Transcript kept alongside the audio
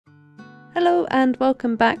Hello and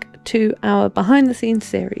welcome back to our behind the scenes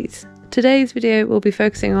series. Today's video will be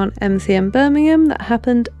focusing on MCM Birmingham that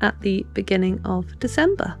happened at the beginning of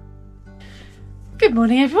December. Good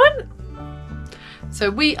morning everyone! So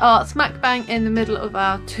we are smack bang in the middle of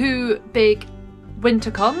our two big winter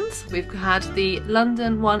cons. We've had the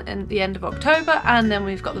London one at the end of October and then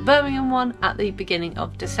we've got the Birmingham one at the beginning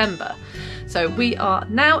of December. So we are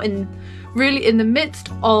now really in the midst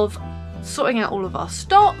of sorting out all of our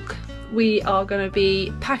stock. We are going to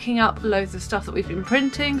be packing up loads of stuff that we've been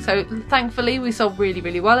printing. So thankfully we sold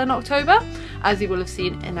really well in October, as you will have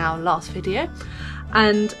seen in our last video.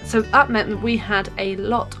 And so that meant that we had a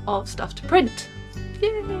lot of stuff to print.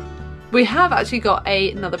 Yay! We have actually got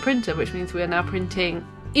another printer, which means we are now printing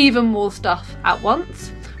even more stuff at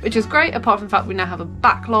once, which is great, apart from the fact we now have a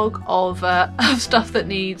backlog of stuff that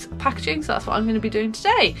needs packaging. So that's what I'm going to be doing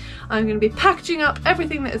today. I'm going to be packaging up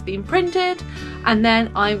everything that has been printed, and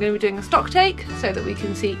then I'm going to be doing a stock take so that we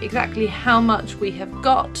can see exactly how much we have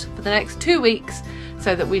got for the next 2 weeks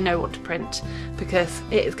so that we know what to print, because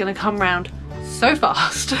it is going to come round so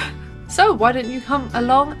fast. So why don't you come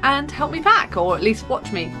along and help me pack, or at least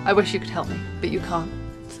watch me. I wish you could help me, but you can't,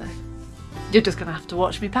 so you're just going to have to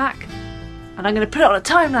watch me pack. And I'm going to put it on a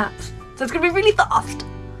time lapse, so it's going to be really fast.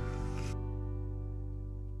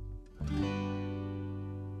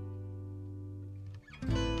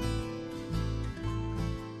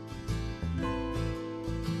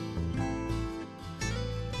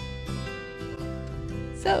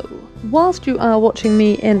 So, whilst you are watching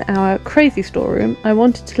me in our crazy storeroom, I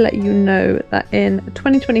wanted to let you know that in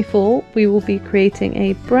 2024 we will be creating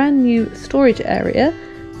a brand new storage area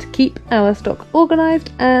to keep our stock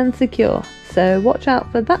organised and secure. So watch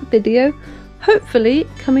out for that video, hopefully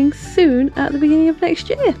coming soon at the beginning of next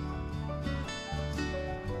year.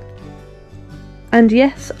 And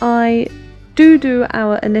yes, I do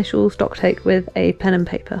our initial stock take with a pen and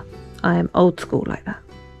paper. I am old school like that.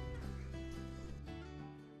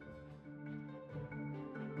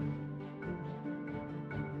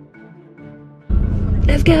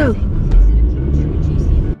 Let's go!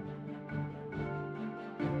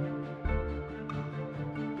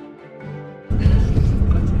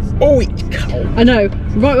 Oh, it's cold. I know,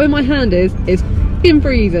 right where my hand is f***ing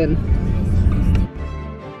freezing.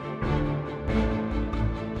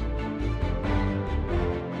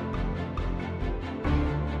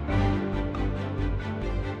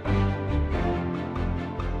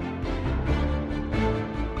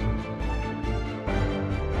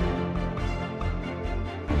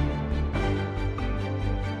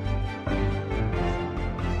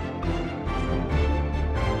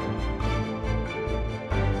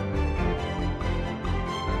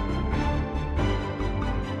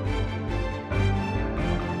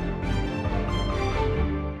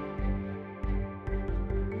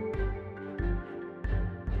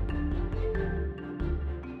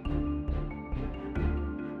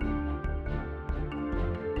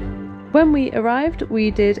 When we arrived,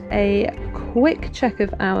 we did a quick check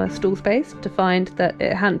of our stall space to find that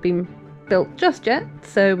it hadn't been built just yet,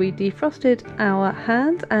 so we defrosted our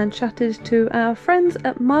hands and chatted to our friends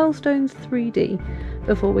at Milestones 3D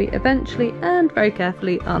before we eventually and very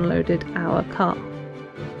carefully unloaded our car.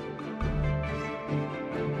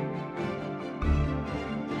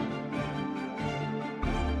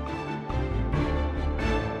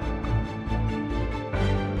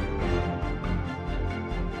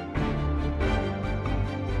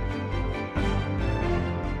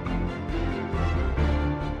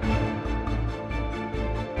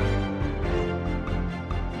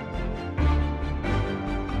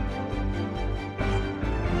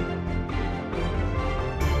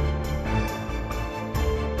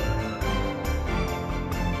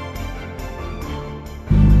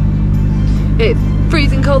 It's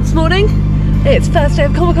freezing cold this morning. It's first day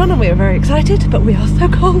of Comic Con and we are very excited, but we are so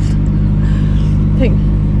cold. I think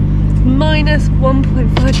it's minus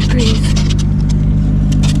 1.5 degrees.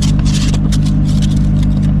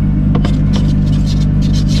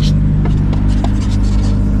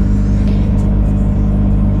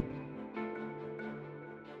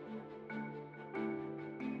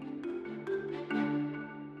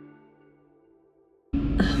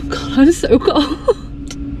 Oh God, I'm so cold.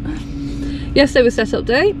 Yesterday was setup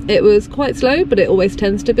day. It was quite slow, but it always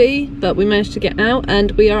tends to be, but we managed to get out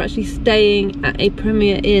and we are actually staying at a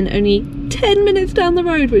Premier Inn only 10 minutes down the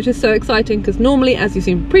road, which is so exciting because normally, as you've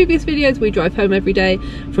seen in previous videos, we drive home every day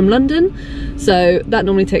from London, so that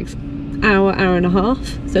normally takes hour and a half,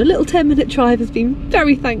 so a little 10-minute drive has been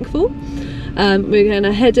very thankful. We're going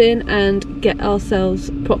to head in and get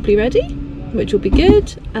ourselves properly ready, which will be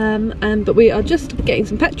good, but we are just getting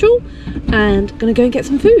some petrol and going to go and get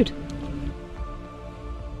some food.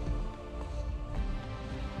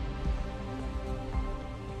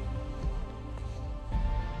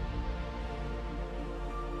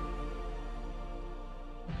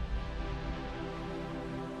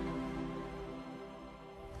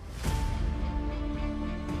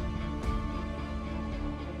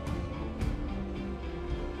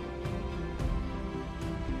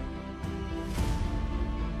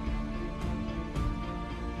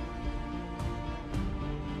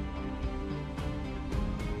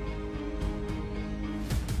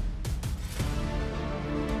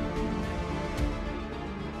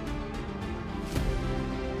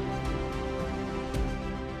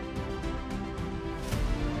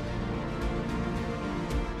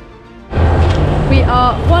 We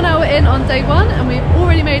are 1 hour in on day one and we've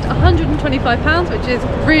already made £125, which is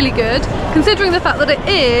really good considering the fact that it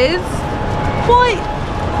is quite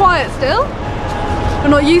quiet still. We're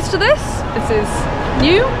not used to this. This is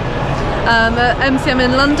new. At MCM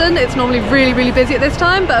in London it's normally really busy at this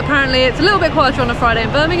time, but apparently it's a little bit quieter on a Friday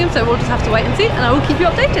in Birmingham, so we'll just have to wait and see, and I will keep you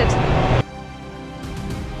updated.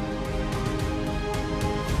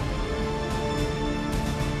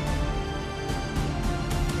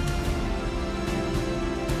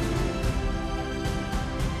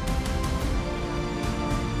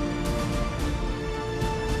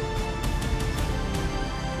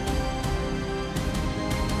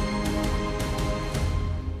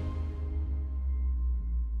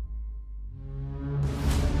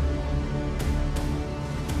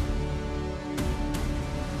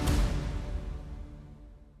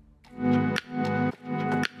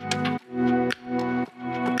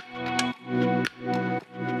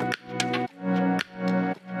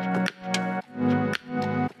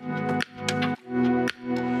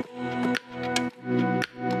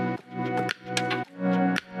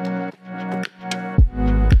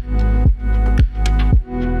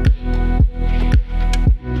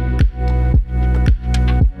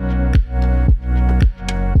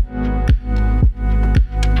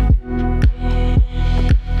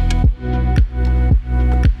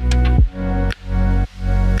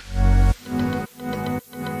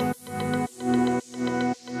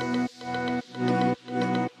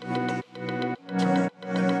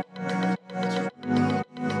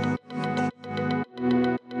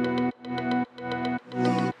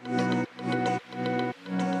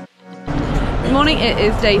 Good morning, it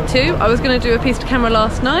is day 2. I was going to do a piece to camera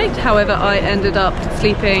last night, however I ended up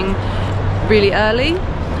sleeping really early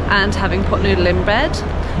and having pot noodle in bed,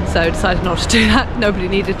 so decided not to do that. Nobody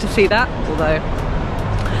needed to see that, although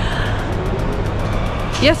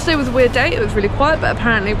yesterday was a weird day. It was really quiet, but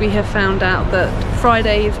apparently we have found out that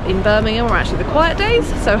Fridays in Birmingham are actually the quiet days,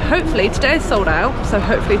 so hopefully today is sold out, so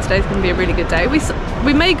hopefully today's going to be a really good day.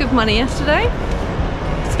 We made good money yesterday,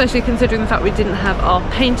 especially considering the fact we didn't have our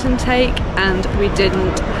paint and take and we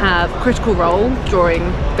didn't have Critical Role during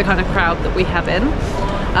the kind of crowd that we have in,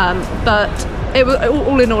 but it was,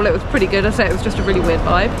 all in all, it was pretty good. I say it was just a really weird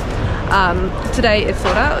vibe. Today is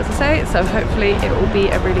sold out, as I say, so hopefully it will be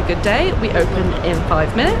a really good day. We open in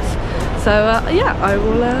 5 minutes, so yeah, I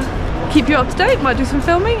will keep you up to date, might do some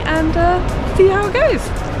filming and see how it goes.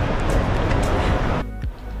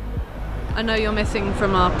 I know you're missing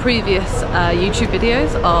from our previous YouTube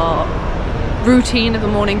videos our routine of the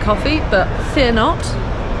morning coffee, but fear not,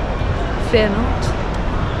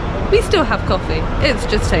 we still have coffee, it's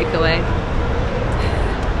just takeaway.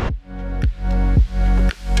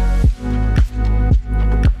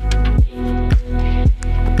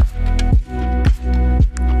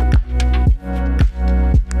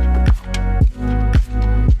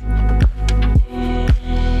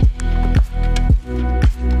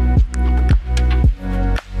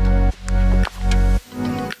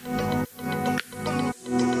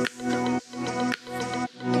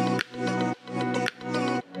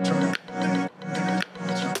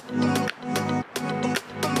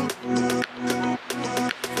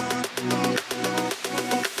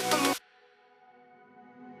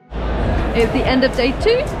 It's the end of day 2.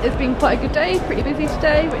 It's been quite a good day, pretty busy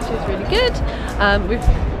today, which is really good.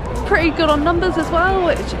 We've pretty good on numbers as well,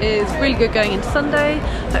 which is really good going into Sunday.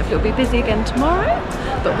 Hopefully it'll be busy again tomorrow.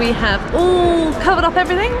 But we have all covered up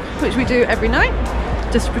everything, which we do every night,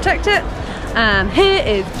 just to protect it. And here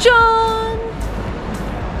is John!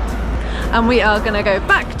 And we are gonna go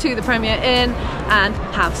back to the Premier Inn and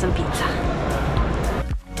have some pizza.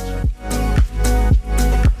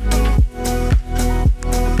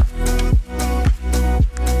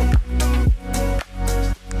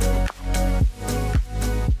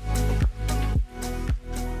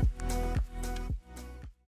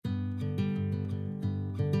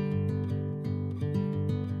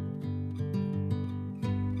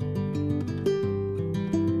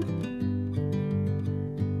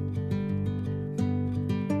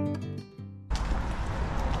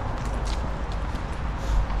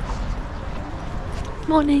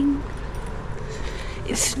 Morning.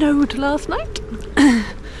 It snowed last night.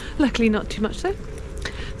 Luckily not too much so.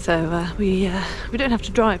 So we don't have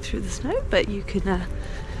to drive through the snow, but you can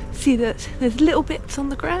see that there's little bits on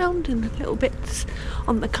the ground and little bits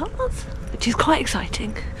on the cars, which is quite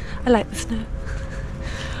exciting. I like the snow.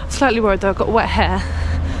 I'm slightly worried though, I've got wet hair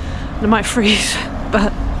and I might freeze,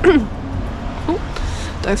 but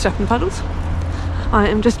don't step in puddles. I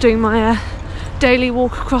am just doing my daily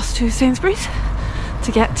walk across to Sainsbury's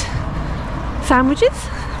to get sandwiches.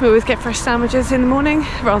 We always get fresh sandwiches in the morning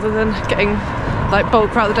rather than getting like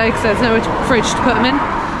bulk throughout the day because there's no fridge to put them in.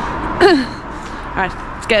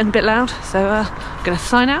 Alright, it's getting a bit loud, so I'm gonna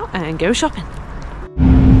sign out and go shopping.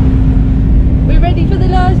 We're ready for the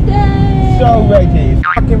last day! So ready, it's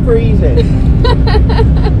fucking freezing.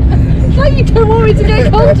 It's like you don't want me to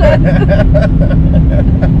get content.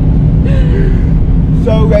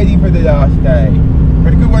 So ready for the last day.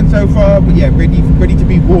 Had a good one so far, but yeah, ready to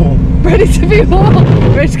be warm. Ready to be warm.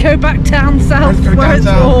 Ready to go back down south where it's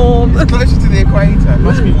warm. It's closer to the equator, it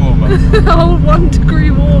must be warmer. Oh, 1 degree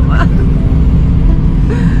warmer.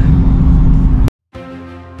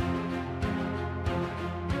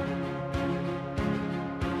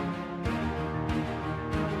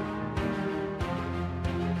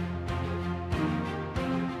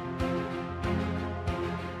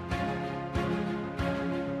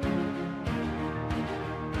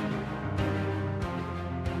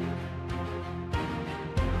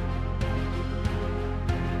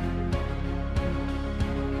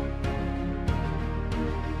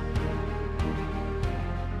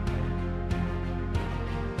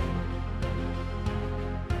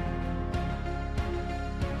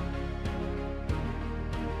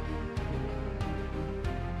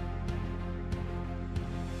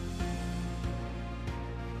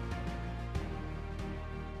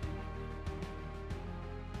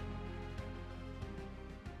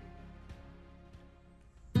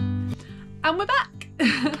 And we're back!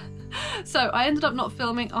 So I ended up not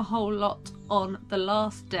filming a whole lot on the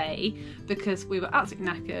last day because we were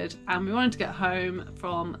absolutely knackered and we wanted to get home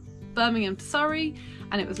from Birmingham to Surrey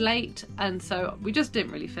and it was late, and so we just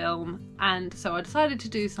didn't really film, and so I decided to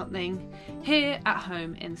do something here at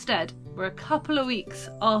home instead. We're a couple of weeks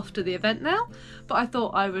after the event now, but I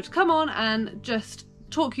thought I would come on and just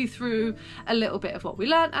talk you through a little bit of what we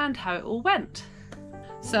learned and how it all went.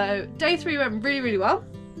 So day 3 went really well,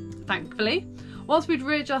 thankfully. Once we'd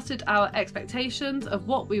readjusted our expectations of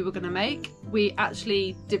what we were going to make, we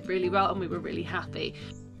actually did really well and we were really happy.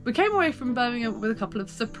 We came away from Birmingham with a couple of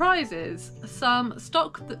surprises. Some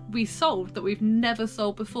stock that we sold that we've never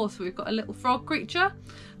sold before. So we've got a little frog creature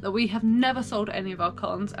that we have never sold at any of our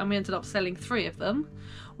cons, and we ended up selling 3 of them.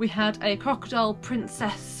 We had a crocodile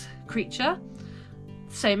princess creature.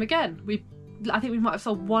 Same again. I think we might have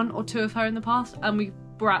sold 1 or 2 of her in the past, and we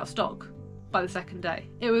were out of stock by the second day.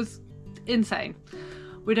 It was insane.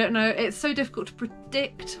 We don't know. It's so difficult to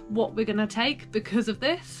predict what we're going to take because of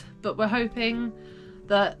this, but we're hoping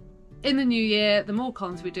that in the new year, the more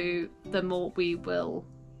cons we do, the more we will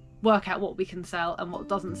work out what we can sell and what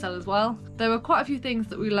doesn't sell as well. There were quite a few things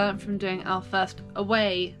that we learned from doing our first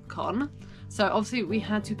away con. So obviously we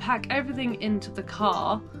had to pack everything into the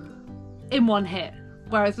car in one hit.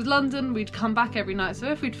 Whereas with London, we'd come back every night.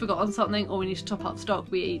 So if we'd forgotten something or we need to top up stock,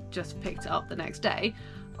 we just picked it up the next day.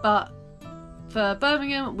 But for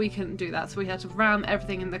Birmingham, we couldn't do that, so we had to ram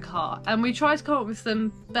everything in the car. And we tried to come up with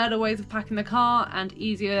some better ways of packing the car and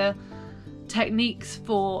easier techniques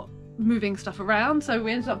for moving stuff around. So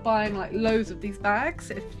we ended up buying like loads of these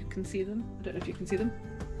bags, if you can see them. I don't know if you can see them.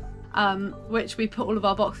 Which we put all of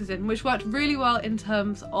our boxes in, which worked really well in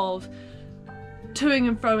terms of toing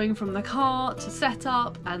and froing from the car to set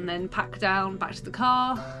up and then pack down back to the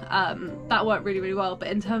car. That worked really well, but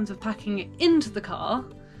in terms of packing it into the car,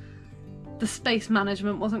 the space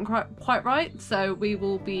management wasn't quite right, so we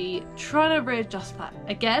will be trying to readjust that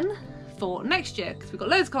again for next year because we've got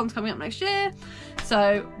loads of cons coming up next year,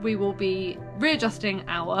 so we will be readjusting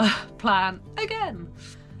our plan again.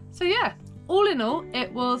 So yeah, all in all,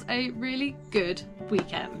 it was a really good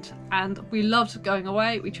weekend and we loved going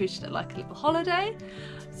away. We treated it like a little holiday.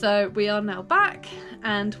 So we are now back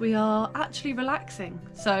and we are actually relaxing.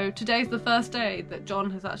 So today's the first day that John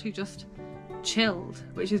has actually just chilled,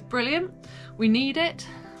 which is brilliant. We need it.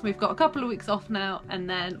 We've got a couple of weeks off now, and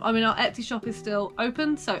then I mean our Etsy shop is still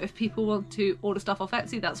open, so if people want to order stuff off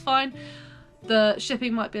Etsy, that's fine. The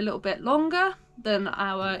shipping might be a little bit longer than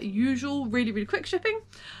our usual really quick shipping,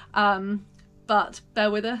 but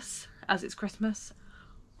bear with us as it's Christmas.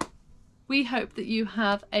 We hope that you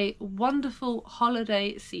have a wonderful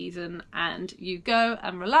holiday season and you go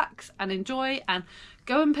and relax and enjoy and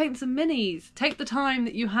go and paint some minis. Take the time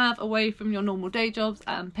that you have away from your normal day jobs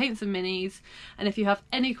and paint some minis. And if you have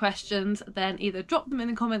any questions, then either drop them in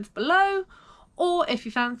the comments below, or if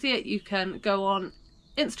you fancy it, you can go on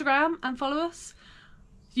Instagram and follow us.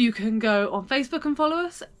 You can go on Facebook and follow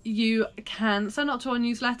us. You can sign up to our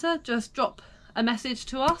newsletter. Just drop a message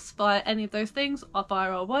to us via any of those things, or via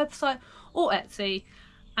our website or Etsy,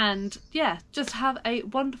 and yeah, just have a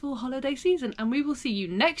wonderful holiday season, and we will see you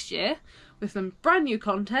next year with some brand new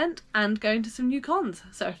content and going to some new cons.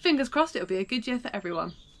 So fingers crossed it'll be a good year for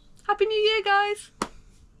everyone. Happy New Year, guys!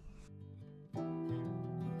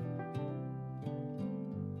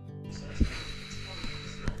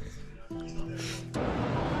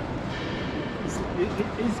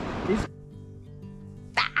 Is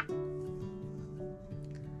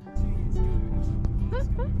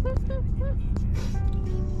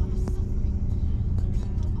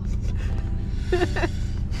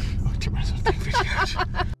I might as well take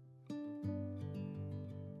videos.